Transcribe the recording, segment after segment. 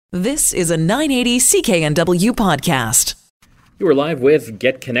This is a 980 CKNW podcast. You are live with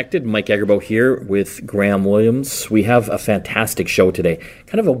Get Connected. Mike Agerbo here with Graham Williams. We have a fantastic show today,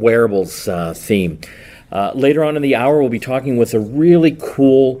 kind of a wearables theme. Later on in the hour, we'll be talking with a really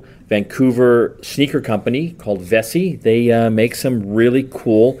cool Vancouver sneaker company called Vessi. They make some really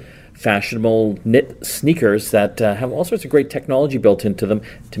cool, fashionable knit sneakers that have all sorts of great technology built into them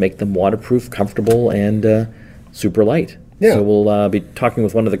to make them waterproof, comfortable, and super light. Yeah. So we'll be talking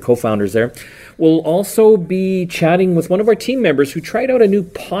with one of the co-founders there. We'll also be chatting with one of our team members who tried out a new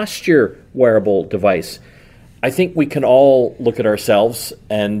posture wearable device. I think we can all look at ourselves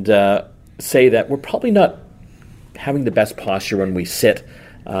and say that we're probably not having the best posture when we sit,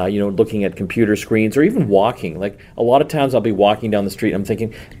 looking at computer screens or even walking. Like a lot of times I'll be walking down the street and I'm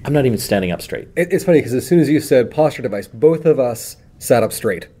thinking, I'm not even standing up straight. It's funny because as soon as you said posture device, both of us sat up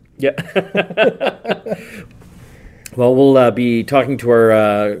straight. Yeah. Well, we'll be talking to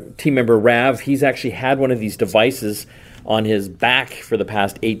our team member, Rav. He's actually had one of these devices on his back for the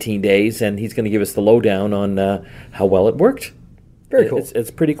past 18 days, and he's going to give us the lowdown on how well it worked. Very cool.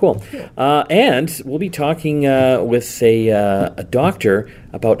 It's pretty cool. Yeah. And we'll be talking with a doctor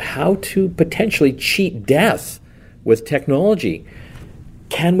about how to potentially cheat death with technology.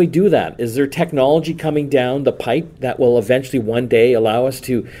 Can we do that? Is there technology coming down the pipe that will eventually one day allow us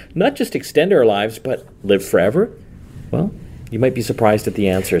to not just extend our lives, but live forever? Well, you might be surprised at the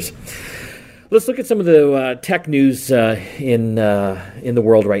answers. Let's look at some of the tech news in the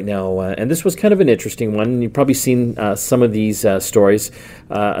world right now. And this was kind of an interesting one. You've probably seen some of these stories.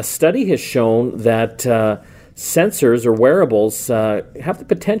 A study has shown that sensors or wearables have the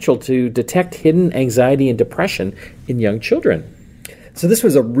potential to detect hidden anxiety and depression in young children. So this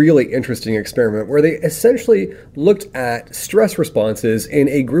was a really interesting experiment where they essentially looked at stress responses in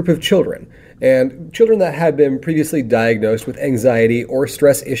a group of children. And children that had been previously diagnosed with anxiety or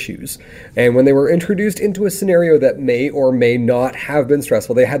stress issues. And when they were introduced into a scenario that may or may not have been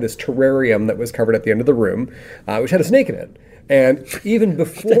stressful, they had this terrarium that was covered at the end of the room, which had a snake in it. And even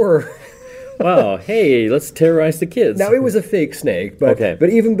before... Wow, hey, let's terrorize the kids. Now, it was a fake snake, but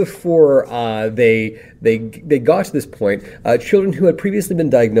even before they got to this point, children who had previously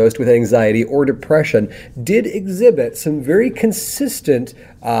been diagnosed with anxiety or depression did exhibit some very consistent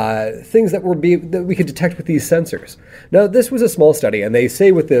things that we could detect with these sensors. Now, this was a small study, and they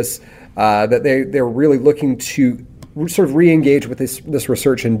say with this that they're really looking to sort of re-engage with this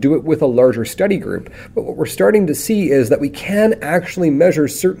research and do it with a larger study group. But what we're starting to see is that we can actually measure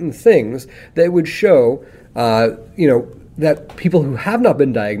certain things that would show, that people who have not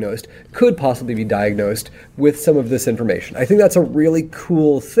been diagnosed could possibly be diagnosed with some of this information. I think that's a really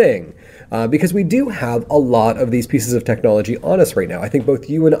cool thing. Because we do have a lot of these pieces of technology on us right now. I think both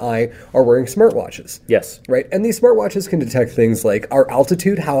you and I are wearing smartwatches. Yes. Right? And these smartwatches can detect things like our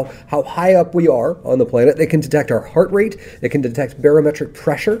altitude, how high up we are on the planet. They can detect our heart rate. They can detect barometric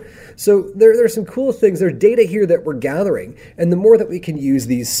pressure. So there's some cool things. There's data here that we're gathering. And the more that we can use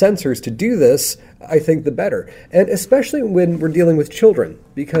these sensors to do this, I think the better. And especially when we're dealing with children.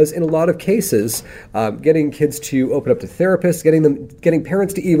 Because in a lot of cases, getting kids to open up to therapists, getting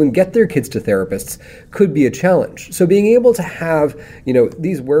parents to even get their kids to therapists could be a challenge. So being able to have,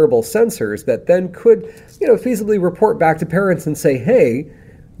 these wearable sensors that then could, feasibly report back to parents and say, hey,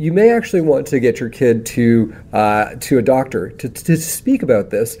 you may actually want to get your kid to a doctor to speak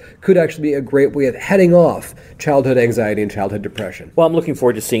about this could actually be a great way of heading off childhood anxiety and childhood depression. Well, I'm looking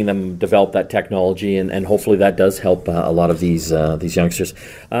forward to seeing them develop that technology, and hopefully that does help a lot of these youngsters.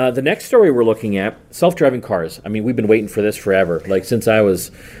 The next story we're looking at, self-driving cars. I mean, we've been waiting for this forever. Like, since I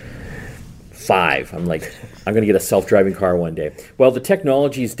was 5, I'm like, I'm going to get a self-driving car one day. Well, the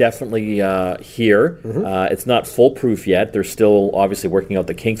technology is definitely here. Mm-hmm. It's not foolproof yet. They're still obviously working out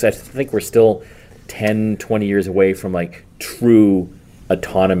the kinks. I think we're still 10, 20 years away from like true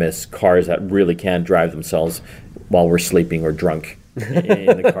autonomous cars that really can drive themselves while we're sleeping or drunk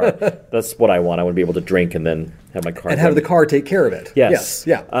in the car. That's what I want. I want to be able to drink and then have my car. And have the car take care of it. Yes.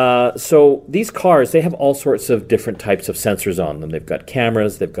 Yeah. So these cars, they have all sorts of different types of sensors on them. They've got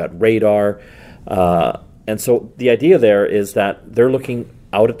cameras. They've got radar. And so the idea there is that they're looking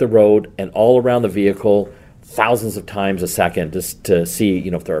out at the road and all around the vehicle thousands of times a second just to see,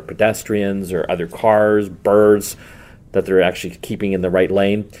 if there are pedestrians or other cars, birds that they're actually keeping in the right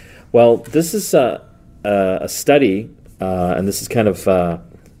lane. Well, this is a study, and this is kind of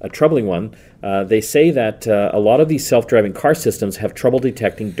a troubling one. They say that a lot of these self-driving car systems have trouble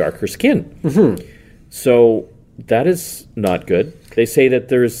detecting darker skin. Mm-hmm. So that is not good. They say that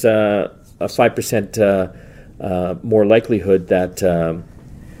there's a 5% more likelihood that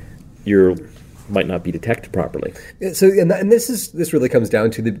you're might not be detected properly. So, and this really comes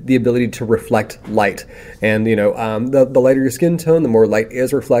down to the ability to reflect light, and the lighter your skin tone, the more light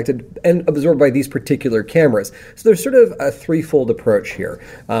is reflected and absorbed by these particular cameras. So there's sort of a threefold approach here.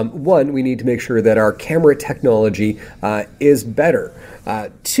 One, we need to make sure that our camera technology is better.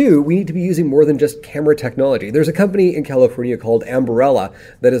 Two, we need to be using more than just camera technology. There's a company in California called Ambarella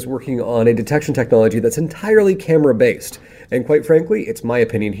that is working on a detection technology that's entirely camera-based. And quite frankly, it's my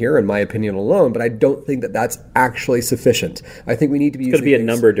opinion here and my opinion alone, but I don't think that that's actually sufficient. I think we need to be using... It's going to be a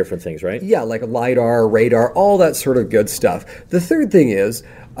number of different things, right? Yeah, like LiDAR, radar, all that sort of good stuff. The third thing is,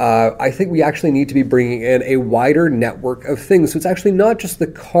 I think we actually need to be bringing in a wider network of things. So it's actually not just the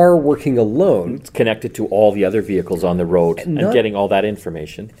car working alone. It's connected to all the other vehicles on the road and getting all that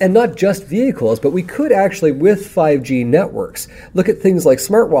information. And not just vehicles, but we could actually, with 5G networks, look at things like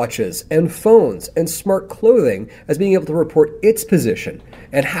smartwatches and phones and smart clothing as being able to report its position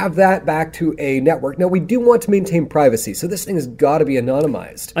and have that back to a network. Now, we do want to maintain privacy, so this thing has got to be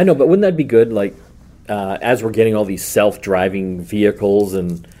anonymized. I know, but wouldn't that be good, as we're getting all these self-driving vehicles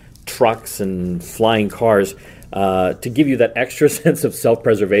and trucks and flying cars, to give you that extra sense of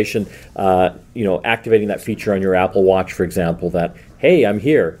self-preservation, activating that feature on your Apple Watch, for example, that, hey, I'm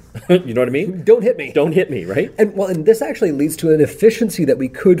here. You know what I mean? Don't hit me. Don't hit me, right? And this actually leads to an efficiency that we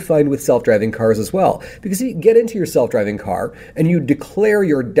could find with self-driving cars as well. Because if you get into your self-driving car and you declare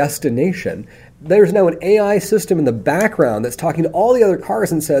your destination, there's now an AI system in the background that's talking to all the other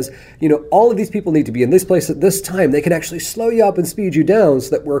cars and says, all of these people need to be in this place at this time. They can actually slow you up and speed you down so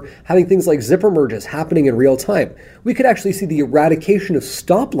that we're having things like zipper merges happening in real time. We could actually see the eradication of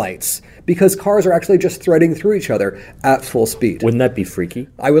stoplights because cars are actually just threading through each other at full speed. Wouldn't that be freaky?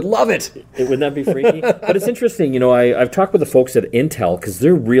 I would love it. Wouldn't that be freaky? But it's interesting, I've talked with the folks at Intel because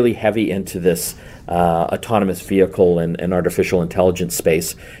they're really heavy into this autonomous vehicle and artificial intelligence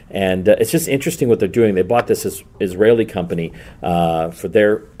space. And it's just interesting what they're doing. They bought this Israeli company for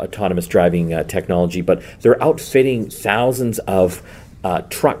their autonomous driving technology, but they're outfitting thousands of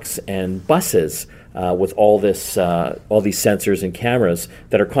trucks and buses with all these sensors and cameras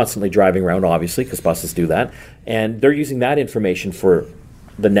that are constantly driving around, obviously, because buses do that. And they're using that information for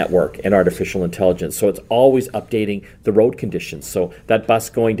the network and artificial intelligence. So it's always updating the road conditions. So that bus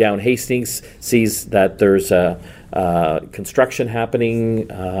going down Hastings sees that there's construction happening.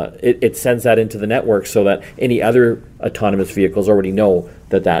 It sends that into the network so that any other autonomous vehicles already know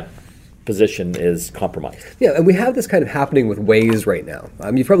that position is compromised. Yeah, and we have this kind of happening with Waze right now.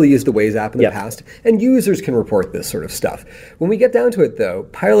 You've probably used the Waze app in the past, and users can report this sort of stuff. When we get down to it, though,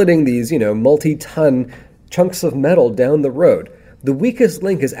 piloting these, multi-ton chunks of metal down the road, the weakest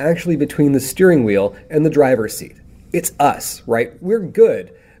link is actually between the steering wheel and the driver's seat. It's us, right? We're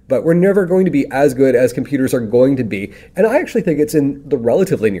good, but we're never going to be as good as computers are going to be. And I actually think it's in the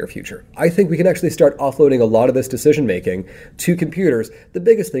relatively near future. I think we can actually start offloading a lot of this decision-making to computers. The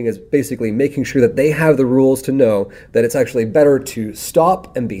biggest thing is basically making sure that they have the rules to know that it's actually better to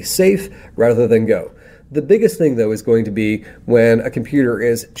stop and be safe rather than go. The biggest thing, though, is going to be when a computer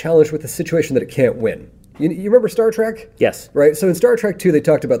is challenged with a situation that it can't win. You remember Star Trek? Yes. Right? So in Star Trek 2, they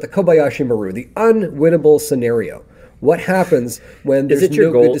talked about the Kobayashi Maru, the unwinnable scenario. What happens when there's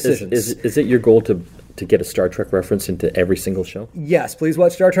no good decisions? Is it your goal to get a Star Trek reference into every single show? Yes, please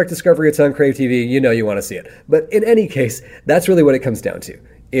watch Star Trek Discovery. It's on Crave TV. You want to see it. But in any case, that's really what it comes down to,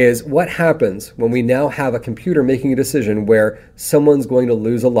 is what happens when we now have a computer making a decision where someone's going to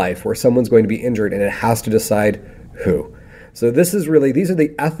lose a life, or someone's going to be injured, and it has to decide who. So these are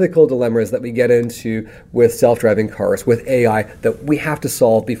the ethical dilemmas that we get into with self-driving cars, with AI, that we have to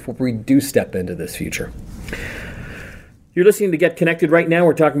solve before we do step into this future. You're listening to Get Connected right now.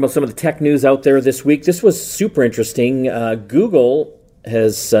 We're talking about some of the tech news out there this week. This was super interesting. Google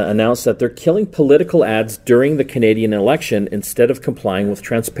has announced that they're killing political ads during the Canadian election instead of complying with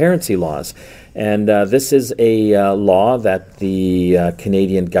transparency laws. And this is a law that the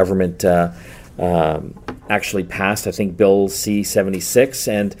Canadian government actually passed, I think, Bill C-76,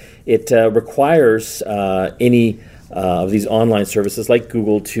 and it requires any of these online services like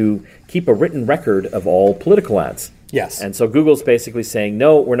Google to keep a written record of all political ads. Yes. And so Google's basically saying,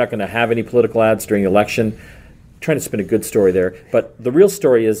 no, we're not going to have any political ads during the election. Trying to spin a good story there. But the real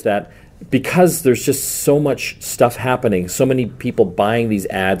story is that because there's just so much stuff happening, so many people buying these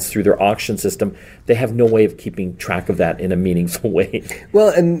ads through their auction system, they have no way of keeping track of that in a meaningful way. Well,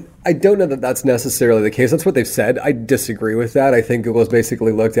 and I don't know that that's necessarily the case. That's what they've said. I disagree with that. I think Google's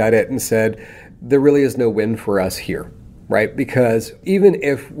basically looked at it and said, there really is no win for us here. Right? Because even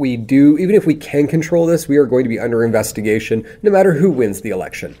if we can control this, we are going to be under investigation no matter who wins the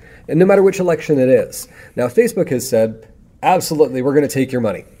election and no matter which election it is. Now, Facebook has said, absolutely, we're going to take your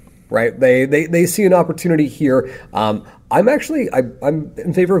money. right? They see an opportunity here. I'm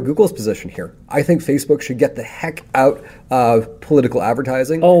in favor of Google's position here. I think Facebook should get the heck out of political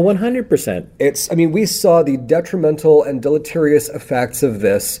advertising. Oh, 100%. We saw the detrimental and deleterious effects of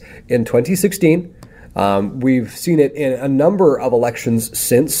this in 2016. We've seen it in a number of elections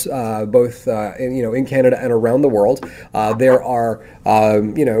since, both in Canada and around the world. There are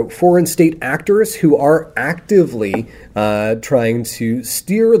foreign state actors who are actively trying to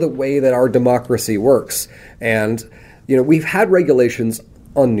steer the way that our democracy works. And we've had regulations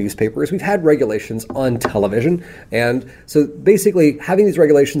on newspapers, we've had regulations on television, and so basically having these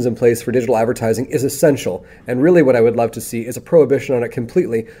regulations in place for digital advertising is essential. And really what I would love to see is a prohibition on it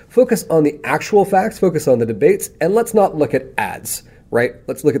completely. Focus on the actual facts, focus on the debates, and let's not look at ads, right?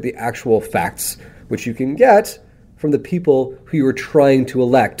 Let's look at the actual facts, which you can get from the people who you are trying to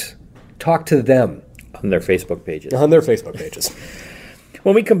elect. Talk to them. On their Facebook pages.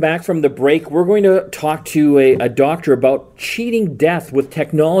 When we come back from the break, we're going to talk to a doctor about cheating death with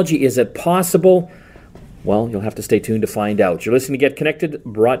technology. Is it possible? Well, you'll have to stay tuned to find out. You're listening to Get Connected,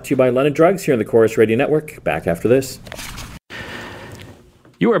 brought to you by London Drugs here on the Corus Radio Network. Back after this.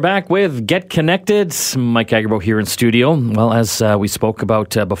 You are back with Get Connected. Mike Agerbo here in studio. Well, as we spoke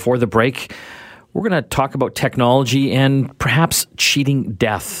about before the break, we're going to talk about technology and perhaps cheating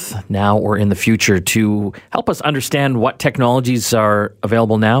death now or in the future. To help us understand what technologies are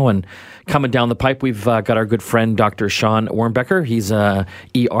available now and coming down the pipe, we've got our good friend, Dr. Sean Warnbecker. He's an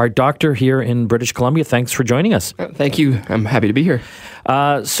ER doctor here in British Columbia. Thanks for joining us. Thank you. I'm happy to be here.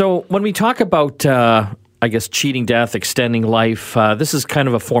 So when we talk about, cheating death, extending life, this is kind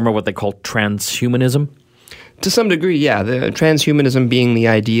of a form of what they call transhumanism. To some degree, yeah. The transhumanism being the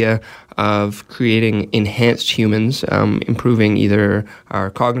idea of creating enhanced humans, improving either our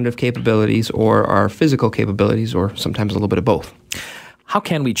cognitive capabilities or our physical capabilities, or sometimes a little bit of both. How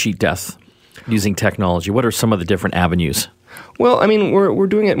can we cheat death using technology? What are some of the different avenues? Well, we're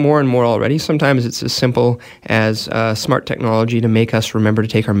doing it more and more already. Sometimes it's as simple as smart technology to make us remember to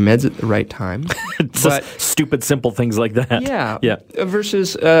take our meds at the right time. Just stupid, simple things like that. Yeah.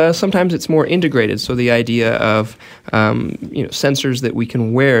 Versus sometimes it's more integrated. So the idea of sensors that we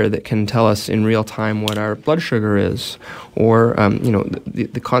can wear that can tell us in real time what our blood sugar is, or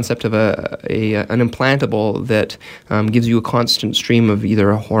the concept of an implantable that gives you a constant stream of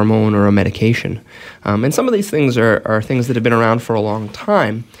either a hormone or a medication. And some of these things are things that have been around for a long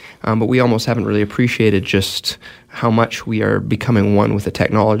time, but we almost haven't really appreciated just how much we are becoming one with the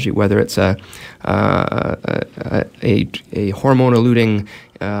technology, whether it's a hormone-eluting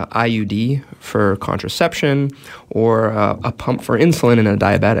IUD for contraception or a pump for insulin in a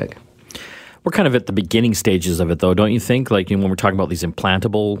diabetic. We're kind of at the beginning stages of it, though, don't you think? Like when we're talking about these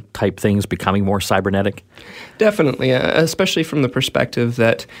implantable type things becoming more cybernetic? Definitely, especially from the perspective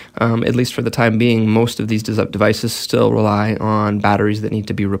that, at least for the time being, most of these devices still rely on batteries that need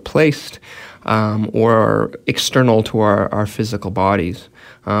to be replaced or are external to our physical bodies.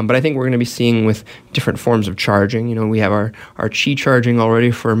 But I think we're going to be seeing with different forms of charging. We have our Qi charging already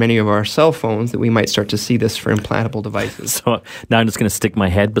for many of our cell phones, that we might start to see this for implantable devices. So now I'm just going to stick my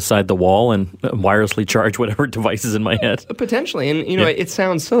head beside the wall and wirelessly charge whatever device is in my head. Potentially. And, it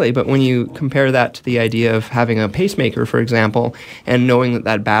sounds silly, but when you compare that to the idea of having a pacemaker, for example, and knowing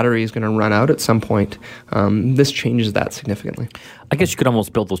that battery is going to run out at some point, this changes that significantly. I guess you could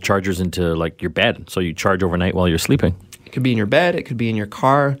almost build those chargers into like your bed, so you charge overnight while you're sleeping. It could be in your bed. It could be in your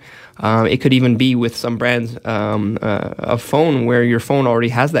car. It could even be with some brands of phone where your phone already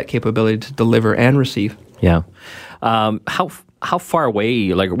has that capability to deliver and receive. Yeah. How far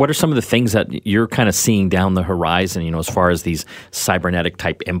away? Like, what are some of the things that you're kind of seeing down the horizon? As far as these cybernetic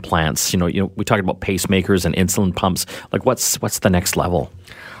type implants. We talked about pacemakers and insulin pumps. Like, what's the next level?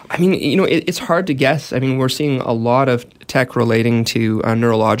 It's hard to guess. We're seeing a lot of tech relating to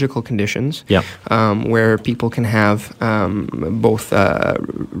neurological conditions, where people can have both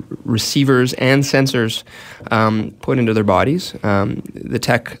receivers and sensors put into their bodies. The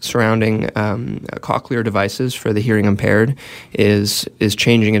tech surrounding cochlear devices for the hearing impaired is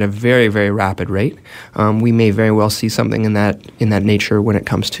changing at a very, very rapid rate. We may very well see something in that nature when it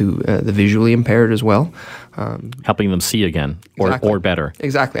comes to the visually impaired as well. Helping them see again, or better.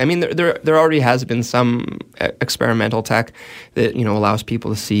 Exactly. There already has been some experimental tech that allows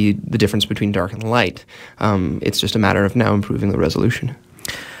people to see the difference between dark and light. It's just a matter of now improving the resolution.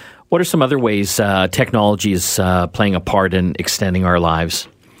 What are some other ways technology is playing a part in extending our lives?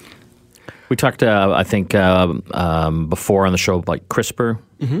 We talked, I think, before on the show about CRISPR.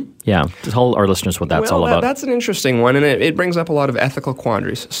 Mm-hmm. Yeah, tell our listeners what that's all about. That's an interesting one, and it brings up a lot of ethical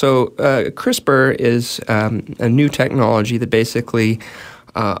quandaries. So CRISPR is a new technology that basically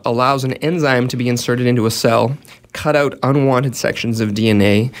allows an enzyme to be inserted into a cell, cut out unwanted sections of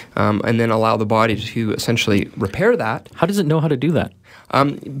DNA, and then allow the body to essentially repair that. How does it know how to do that?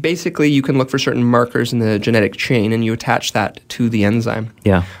 Basically, you can look for certain markers in the genetic chain, and you attach that to the enzyme.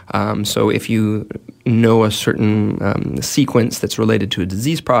 Yeah. So if you know a certain sequence that's related to a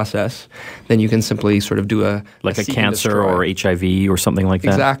disease process, then you can simply sort of do a cancer or HIV or something like that.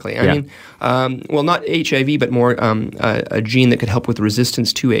 Exactly. I mean, well, not HIV, but more a gene that could help with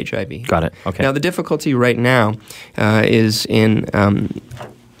resistance to HIV. Got it. Okay. Now, the difficulty right now is in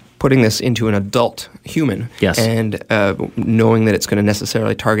putting this into an adult human, yes, and knowing that it's going to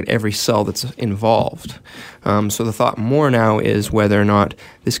necessarily target every cell that's involved. So the thought more now is whether or not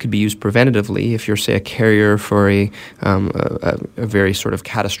this could be used preventatively if you're, say, a carrier for a very sort of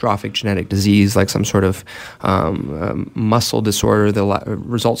catastrophic genetic disease like some sort of muscle disorder that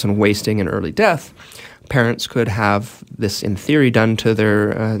results in wasting and early death. Parents could have this, in theory, done to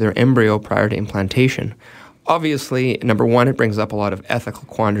their embryo prior to implantation. Obviously, number one, it brings up a lot of ethical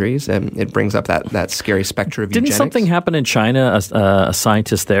quandaries, and it brings up that scary specter of Didn't eugenics. something happen in China, a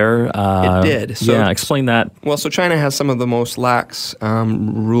scientist there? It did. So, explain that. Well, so China has some of the most lax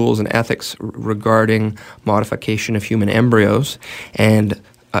rules and ethics regarding modification of human embryos, and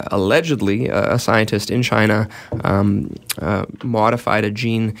allegedly, a scientist in China modified a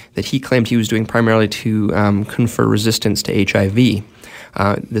gene that he claimed he was doing primarily to confer resistance to HIV.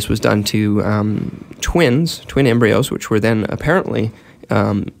 This was done to twin embryos, which were then apparently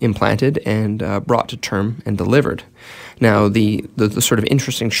implanted and brought to term and delivered. Now, the sort of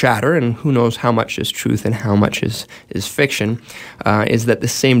interesting chatter, and who knows how much is truth and how much is fiction, is that the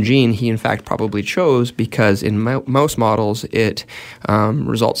same gene he in fact probably chose because in mouse models it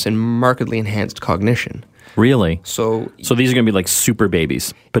results in markedly enhanced cognition. Really? So these are going to be like super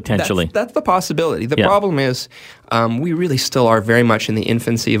babies, potentially. That's the possibility. The problem is we really still are very much in the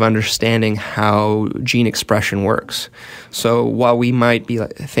infancy of understanding how gene expression works. So while we might be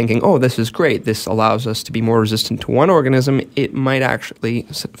thinking, oh, this is great, this allows us to be more resistant to one organism, it might actually,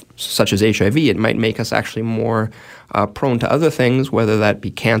 such as HIV, it might make us actually more prone to other things, whether that be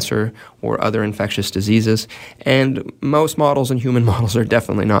cancer or other infectious diseases. And mouse models and human models are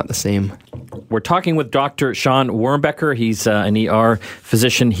definitely not the same. We're talking with Dr. Sean Wurmbecker. He's an ER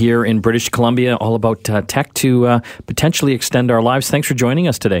physician here in British Columbia, all about tech to potentially extend our lives. Thanks for joining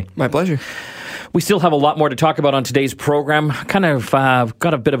us today. My pleasure. We still have a lot more to talk about on today's program. Kind of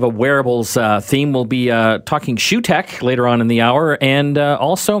got a bit of a wearables theme. We'll be talking shoe tech later on in the hour. And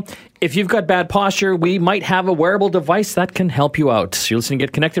also, if you've got bad posture, we might have a wearable device that can help you out. You're listening to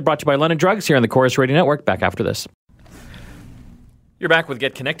Get Connected, brought to you by London Drugs here on the Chorus Radio Network. Back after this. You're back with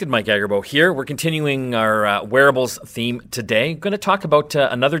Get Connected. Mike Agerbo here. We're continuing our wearables theme today. Going to talk about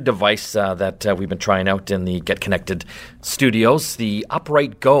another device that we've been trying out in the Get Connected studios, the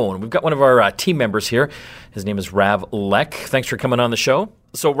Upright Go. And we've got one of our team members here. His name is Rav Lek. Thanks for coming on the show.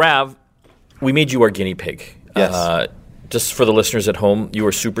 So, Rav, we made you our guinea pig. Yes. Just for the listeners at home, you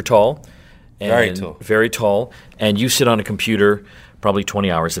are super tall. Very tall. Very tall. And you sit on a computer probably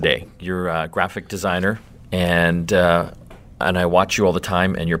 20 hours a day. You're a graphic designer, and I watch you all the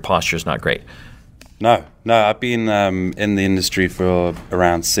time, and your posture's not great. No, I've been in the industry for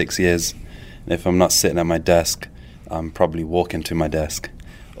around 6 years. And if I'm not sitting at my desk, I'm probably walking to my desk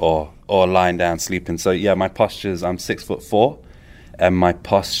or lying down sleeping. So yeah, I'm 6'4", and my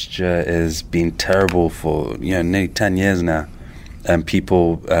posture has been terrible for nearly 10 years now. And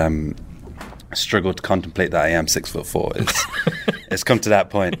people struggle to contemplate that I am 6'4". It's come to that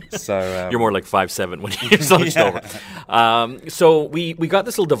point. So you're more like 5'7" when you're slouched over. So we got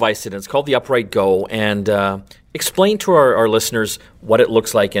this little device in. It's called the Upright Go, and explain to our listeners what it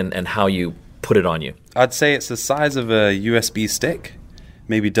looks like and how you put it on you. I'd say it's the size of a USB stick,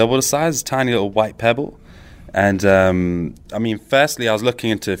 maybe double the size, tiny little white pebble. And firstly, I was looking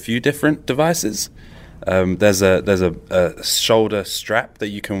into a few different devices. There's a shoulder strap that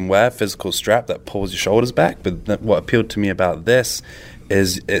you can wear, physical strap that pulls your shoulders back. But what appealed to me about this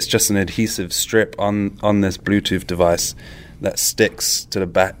is it's just an adhesive strip on this Bluetooth device that sticks to the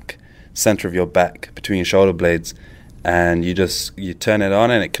back center of your back between your shoulder blades, and you turn it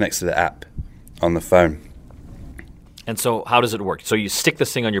on and it connects to the app on the phone. And so how does it work? So you stick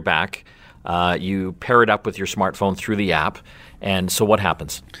this thing on your back, you pair it up with your smartphone through the app, and so what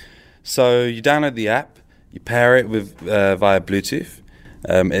happens? So you download the app, you pair it with via Bluetooth.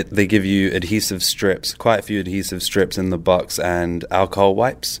 They give you adhesive strips, quite a few adhesive strips in the box, and alcohol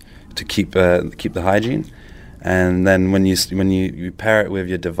wipes to keep the hygiene. And then when you pair it with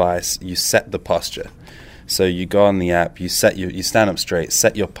your device, you set the posture. So you go on the app, you stand up straight,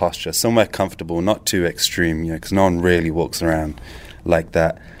 set your posture somewhere comfortable, not too extreme, because no one really walks around like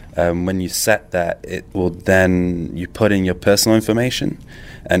that. When you set that, it will then, you put in your personal information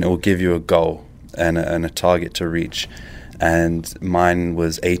and it will give you a goal and a target to reach. And mine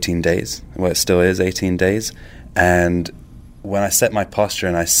was 18 days. Well, it still is 18 days. And when I set my posture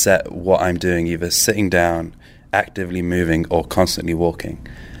and I set what I'm doing, either sitting down, actively moving, or constantly walking,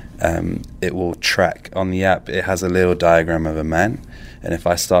 it will track on the app. It has a little diagram of a man, and if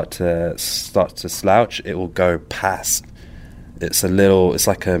I start to slouch, it will go past. It's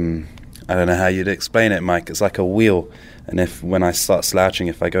like I don't know how you'd explain it, Mike. It's like a wheel, and when I start slouching,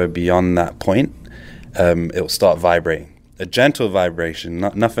 if I go beyond that point, it will start vibrating. A gentle vibration,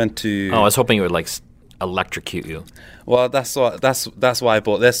 nothing too. Oh, I was hoping it would electrocute you. Well, that's why I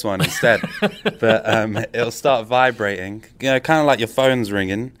bought this one instead. But it'll start vibrating, kind of like your phone's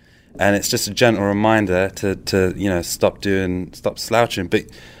ringing, and it's just a gentle reminder to stop slouching.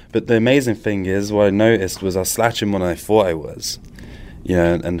 But the amazing thing is, what I noticed was I was slouching more than I thought I was.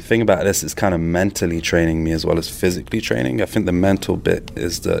 And the thing about this is kind of mentally training me as well as physically training. I think the mental bit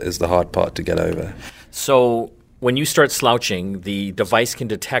is the hard part to get over. So when you start slouching, the device can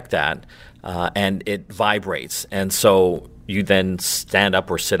detect that, and it vibrates, and so you then stand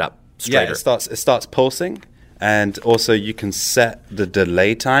up or sit up straighter. Yeah, it starts pulsing, and also you can set the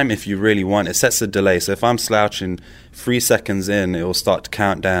delay time if you really want. It sets the delay, so if I'm slouching 3 seconds in, it will start to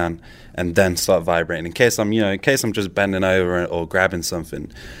count down and then start vibrating. In case I'm just bending over or grabbing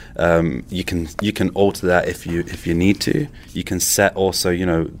something, you can alter that if you need to. You can set also,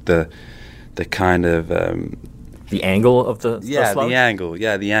 the kind of the angle of the slouch? the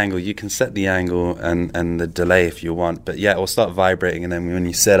angle. You can set the angle and the delay if you want. But yeah, it will start vibrating, and then when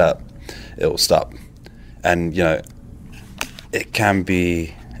you sit up, it will stop. And it can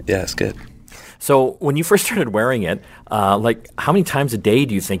be, it's good. So when you first started wearing it, how many times a day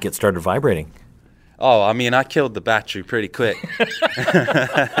do you think it started vibrating? Oh, I mean, I killed the battery pretty quick.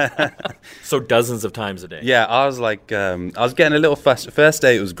 So dozens of times a day. Yeah, I was I was getting a little fussed. First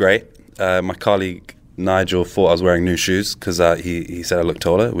day it was great. My colleague Nigel thought I was wearing new shoes because he said I looked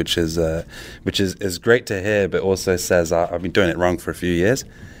taller, which is great to hear, but also says I've been doing it wrong for a few years.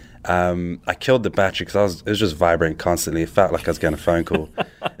 I killed the battery because it was just vibrating constantly. It felt like I was getting a phone call.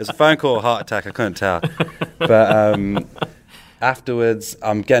 It was a phone call or heart attack, I couldn't tell. But afterwards,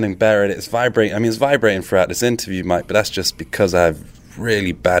 I'm getting better at it. It's vibrating. I mean, it's vibrating throughout this interview, Mike, but that's just because I have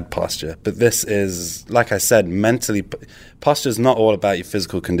really bad posture. But this is, like I said, mentally, posture is not all about your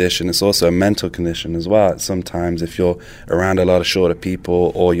physical condition. It's also a mental condition as well. Sometimes if you're around a lot of shorter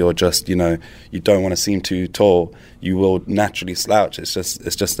people, or you're just, you don't want to seem too tall, you will naturally slouch. It's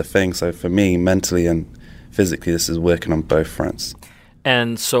just a thing. So for me, mentally and physically, this is working on both fronts.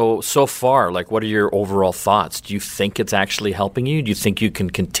 And so far, what are your overall thoughts? Do you think it's actually helping you? Do you think you can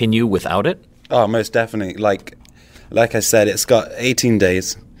continue without it? Oh, most definitely. Like I said, it's got 18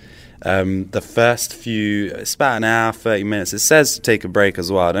 days. The first it's about an hour, 30 minutes. It says to take a break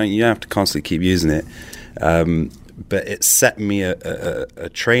as well. You don't have to constantly keep using it. But it set me a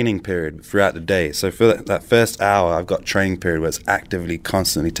training period throughout the day. So for that first hour, I've got training period where it's actively,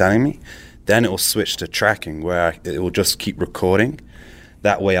 constantly telling me. Then it will switch to tracking, where it will just keep recording.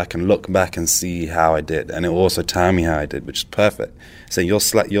 That way I can look back and see how I did. And it will also tell me how I did, which is perfect. So you're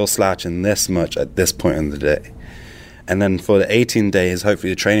slouching this much at this point in the day. And then for the 18 days,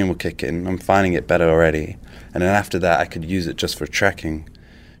 hopefully the training will kick in. I'm finding it better already. And then after that, I could use it just for tracking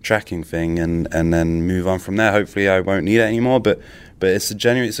thing and then move on from there. Hopefully I won't need it anymore, but it's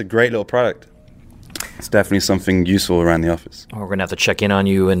a great little product. It's definitely something useful around the office. We're going to have to check in on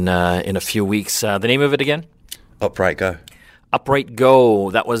you in a few weeks. The name of it again? Upright Go. Upright Go.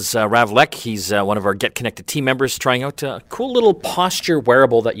 That was Rav Lek. He's one of our Get Connected team members trying out a cool little posture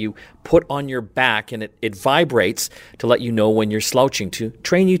wearable that you put on your back, and it vibrates to let you know when you're slouching, to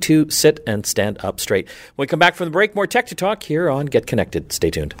train you to sit and stand up straight. When we come back from the break, more Tech to Talk here on Get Connected. Stay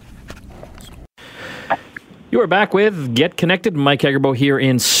tuned. You are back with Get Connected. Mike Agerbo here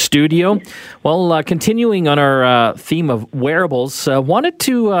in studio. Well, continuing on our theme of wearables, wanted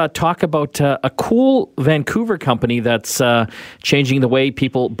to talk about a cool Vancouver company that's changing the way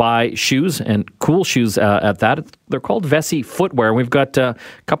people buy shoes, and cool shoes at that. They're called Vessi Footwear. We've got a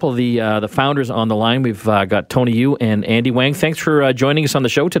couple of the founders on the line. We've got Tony Yu and Andy Wang. Thanks for joining us on the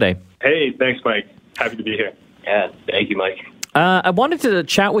show today. Hey, thanks, Mike. Happy to be here. Yeah, thank you, Mike. I wanted to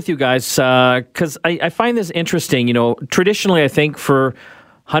chat with you guys because I find this interesting. Traditionally, I think for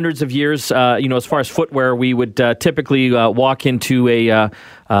hundreds of years, as far as footwear, we would typically walk into a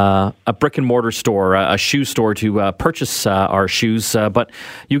brick and mortar store, a shoe store to purchase our shoes. But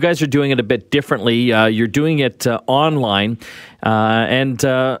you guys are doing it a bit differently. You're doing it online, and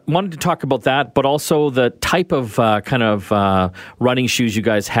wanted to talk about that, but also the type of running shoes you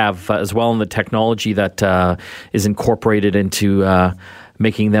guys have as well, and the technology that is incorporated into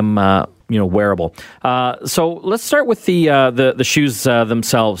making them wearable. So let's start with the shoes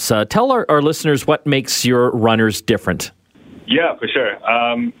themselves. Tell our listeners what makes your runners different. Yeah, for sure.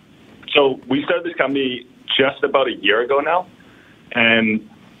 So we started this company just about a year ago now, and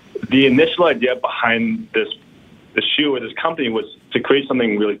the initial idea behind the shoe or this company was to create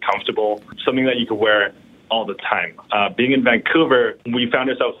something really comfortable, something that you could wear all the time. Being in Vancouver, we found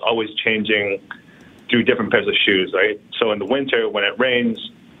ourselves always changing through different pairs of shoes, right? So in the winter, when it rains,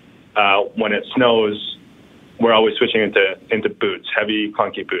 when it snows, we're always switching into boots, heavy,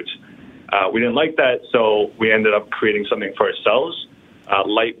 clunky boots. We didn't like that, so we ended up creating something for ourselves,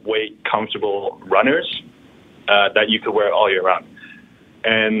 lightweight, comfortable runners that you could wear all year round.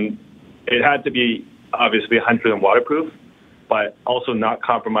 And it had to be obviously 100% waterproof, but also not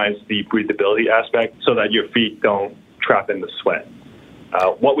compromise the breathability aspect so that your feet don't trap in the sweat.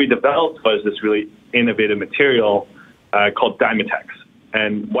 What we developed was this really innovative material called Dymatex.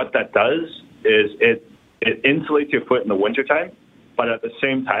 And what that does is it insulates your foot in the wintertime, but at the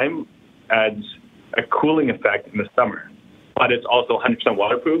same time adds a cooling effect in the summer. But it's also 100%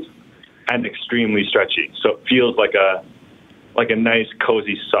 waterproof and extremely stretchy. So it feels like a nice,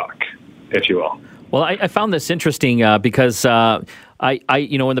 cozy sock, if you will. Well, I found this interesting because I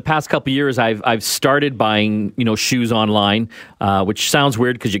in the past couple of years, I've started buying, shoes online, which sounds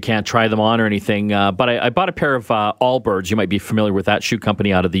weird because you can't try them on or anything. But I bought a pair of Allbirds. You might be familiar with that shoe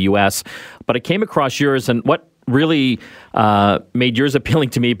company out of the U.S. But I came across yours, and what really made yours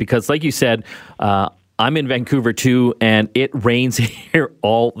appealing to me, because like you said, I'm in Vancouver too, and it rains here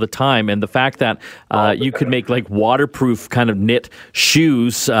all the time. And the fact that you could make like waterproof kind of knit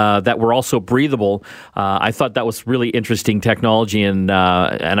shoes that were also breathable, I thought that was really interesting technology. And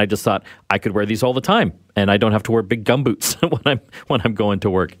I just thought I could wear these all the time, and I don't have to wear big gumboots when I'm going to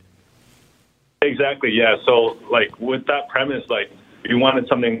work. Exactly. Yeah. So like with that premise, like you wanted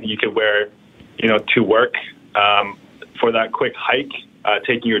something you could wear, to work for that quick hike,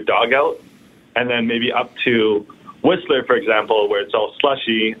 taking your dog out. And then maybe up to Whistler, for example, where it's all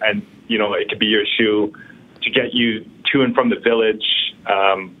slushy, and it could be your shoe to get you to and from the village.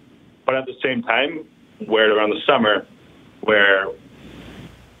 But at the same time, wear it around the summer, where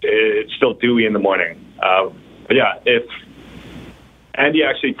it's still dewy in the morning. But yeah, if Andy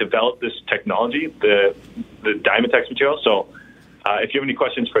actually developed this technology, the Dymatex material. So if you have any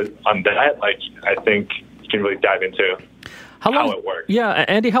questions on that, I think you can really dive into how it works. Yeah,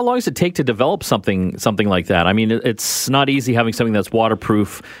 Andy, how long does it take to develop something like that? I mean, it's not easy having something that's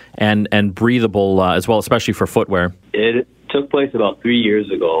waterproof and breathable as well, especially for footwear. It took place about 3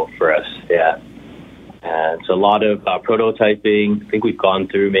 years ago for us, yeah. And it's a lot of prototyping. I think we've gone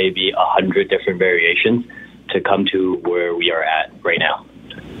through maybe 100 different variations to come to where we are at right now.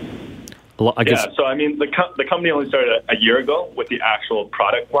 Yeah, so I mean, the company only started a year ago with the actual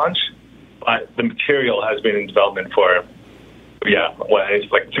product launch, but the material has been in development for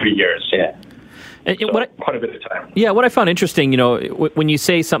it's like 3 years. Yeah. And quite a bit of time. Yeah, what I found interesting, when you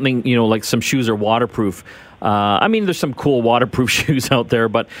say something, like some shoes are waterproof, I mean, there's some cool waterproof shoes out there,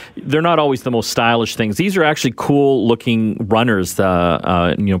 but they're not always the most stylish things. These are actually cool-looking runners,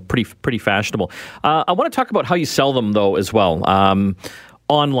 pretty fashionable. I want to talk about how you sell them, though, as well,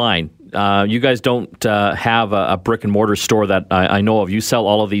 online. You guys don't have a brick-and-mortar store that I know of. You sell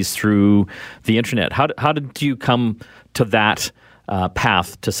all of these through the internet. How did you come to that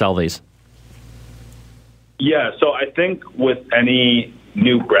path to sell these? Yeah, so I think with any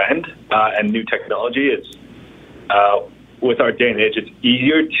new brand and new technology, it's with our day and age, it's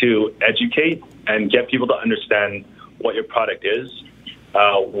easier to educate and get people to understand what your product is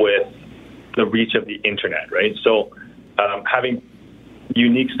with the reach of the internet, right? So having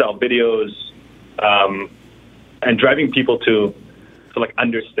unique style videos and driving people to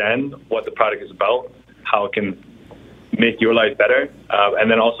understand what the product is about, how it can make your life better,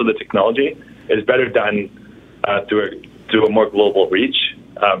 and then also the technology is better done through a more global reach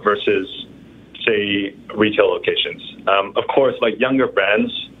versus, say, retail locations. Of course, like younger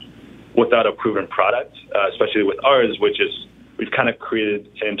brands without a proven product, especially with ours, which is we've kind of created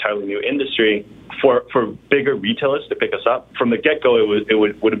an entirely new industry for bigger retailers to pick us up. From the get-go, it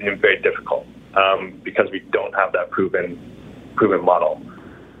would have been very difficult because we don't have that proven model.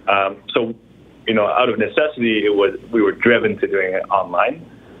 So out of necessity, we were driven to doing it online,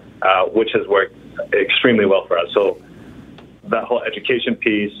 which has worked extremely well for us. So that whole education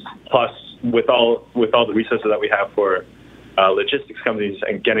piece, plus with all the resources that we have for logistics companies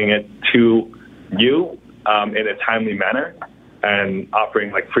and getting it to you in a timely manner and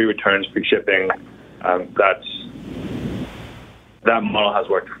offering like free returns, free shipping, that model has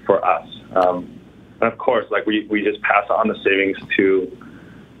worked for us. And of course, like we just pass on the savings to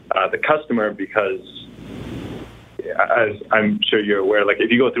the customer because, as I'm sure you're aware, like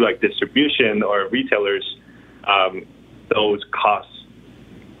if you go through like distribution or retailers, those costs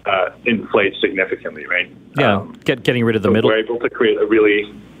inflate significantly, right? Yeah, getting rid of the middle. We're able to create a really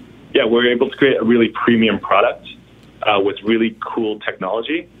premium product with really cool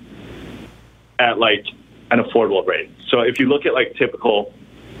technology at like an affordable rate. So if you look at like typical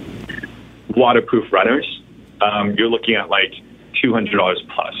waterproof runners, you're looking at like $200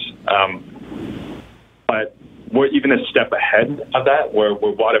 plus. But we're even a step ahead of that. We're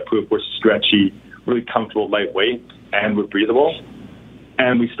waterproof, we're stretchy, really comfortable, lightweight, and we're breathable.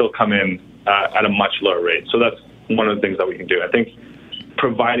 And we still come in at a much lower rate. So that's one of the things that we can do. I think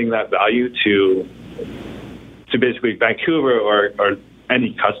providing that value to basically Vancouver or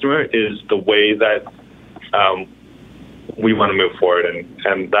any customer is the way that we want to move forward,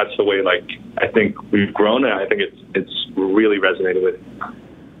 and that's the way like I think we've grown, and I think it's really resonated with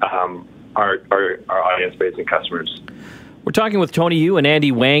our audience base and customers. We're talking with Tony Yu and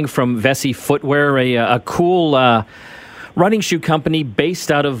Andy Wang from Vessi Footwear, a cool running shoe company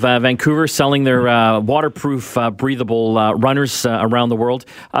based out of Vancouver, selling their waterproof, breathable runners around the world.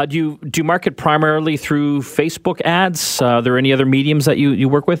 Do you market primarily through Facebook ads? Are there any other mediums that you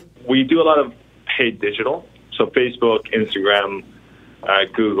work with? We do a lot of paid digital, so Facebook, Instagram,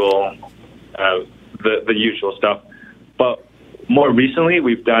 Google, the usual stuff. But more recently,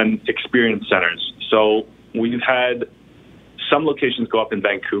 we've done experience centers. So we've had some locations go up in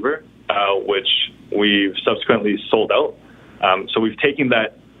Vancouver, which we've subsequently sold out. So we've taken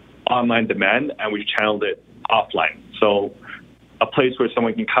that online demand and we've channeled it offline. So a place where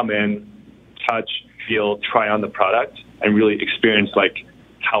someone can come in, touch, feel, try on the product, and really experience like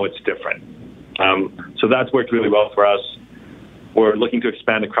how it's different. So that's worked really well for us. We're looking to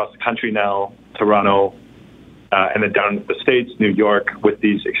expand across the country now, Toronto, and then down the States, New York, with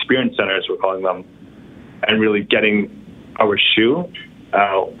these experience centers, we're calling them, and really getting our shoe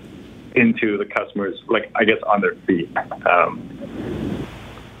into the customers, like, I guess, on their feet.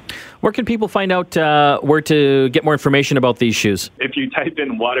 Where can people find out where to get more information about these shoes? If you type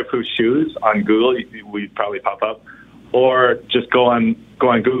in waterproof shoes on Google, we'd probably pop up. Or just go on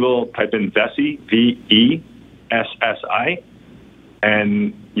Google, type in Vessi, VESSI,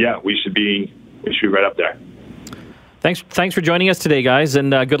 and yeah, we should be right up there. Thanks for joining us today, guys,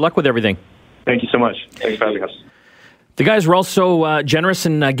 and good luck with everything. Thank you so much. Thanks for having us. The guys were also generous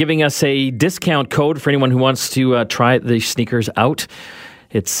in giving us a discount code for anyone who wants to try the sneakers out.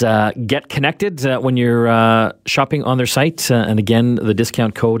 It's Get Connected when you're shopping on their site. And again, the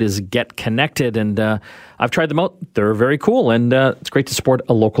discount code is Get Connected. And I've tried them out. They're very cool. And it's great to support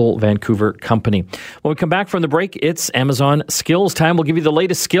a local Vancouver company. When we come back from the break, it's Amazon Skills time. We'll give you the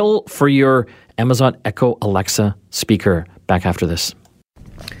latest skill for your Amazon Echo Alexa speaker. Back after this.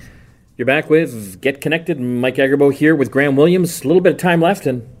 You're back with Get Connected. Mike Agerbo here with Graham Williams. A little bit of time left,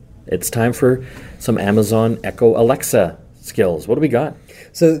 and it's time for some Amazon Echo Alexa skills. What do we got?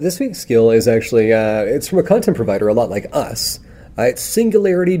 So this week's skill is actually, it's from a content provider a lot like us. It's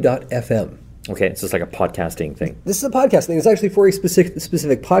Singularity.fm. Okay, it's just like a podcasting thing. This is a podcast thing. It's actually for a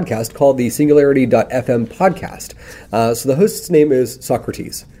specific podcast called the Singularity.fm podcast. So the host's name is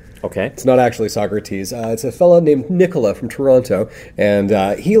Socrates. Okay. It's not actually Socrates. It's a fellow named Nicola from Toronto,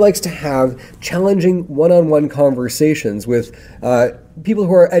 and he likes to have challenging one-on-one conversations with people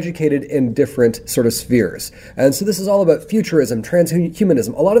who are educated in different sort of spheres. And so this is all about futurism,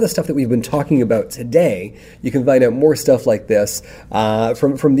 transhumanism, a lot of the stuff that we've been talking about today. You can find out more stuff like this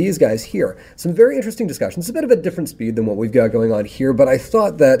from these guys here. Some very interesting discussions. It's a bit of a different speed than what we've got going on here, but I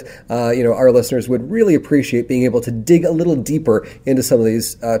thought that our listeners would really appreciate being able to dig a little deeper into some of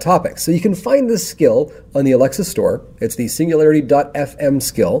these topics. So you can find this skill on the Alexa store. It's the Singularity.fm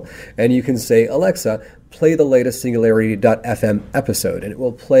skill, and you can say, Alexa, play the latest Singularity.fm episode, and it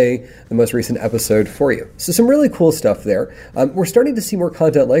will play the most recent episode for you. So some really cool stuff there. We're starting to see more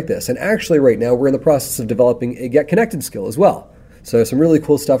content like this, and actually right now we're in the process of developing a Get Connected skill as well. So some really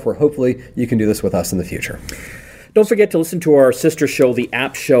cool stuff where hopefully you can do this with us in the future. Don't forget to listen to our sister show, The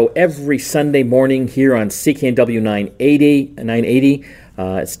App Show, every Sunday morning here on CKNW 980.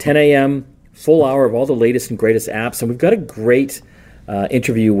 It's 10 a.m., full hour of all the latest and greatest apps, and we've got a great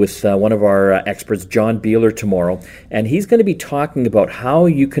interview with one of our experts, John Beeler, tomorrow, and he's going to be talking about how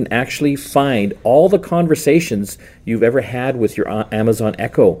you can actually find all the conversations you've ever had with your Amazon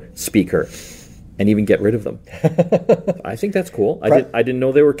Echo speaker and even get rid of them. I think that's cool. I didn't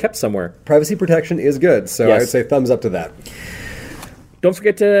know they were kept somewhere. Privacy protection is good, so yes. I would say thumbs up to that. Don't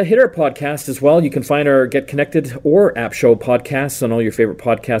forget to hit our podcast as well. You can find our Get Connected or App Show podcasts on all your favorite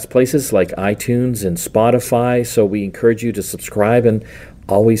podcast places like iTunes and Spotify. So we encourage you to subscribe and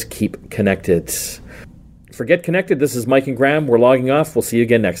always keep connected. For Get Connected, this is Mike and Graham. We're logging off. We'll see you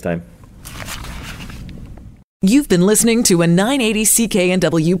again next time. You've been listening to a 980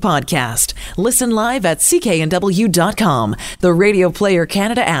 CKNW podcast. Listen live at cknw.com, the Radio Player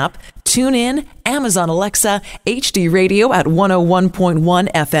Canada app, TuneIn, Amazon Alexa, HD Radio at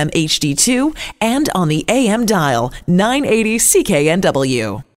 101.1 FM HD2, and on the AM dial, 980 CKNW.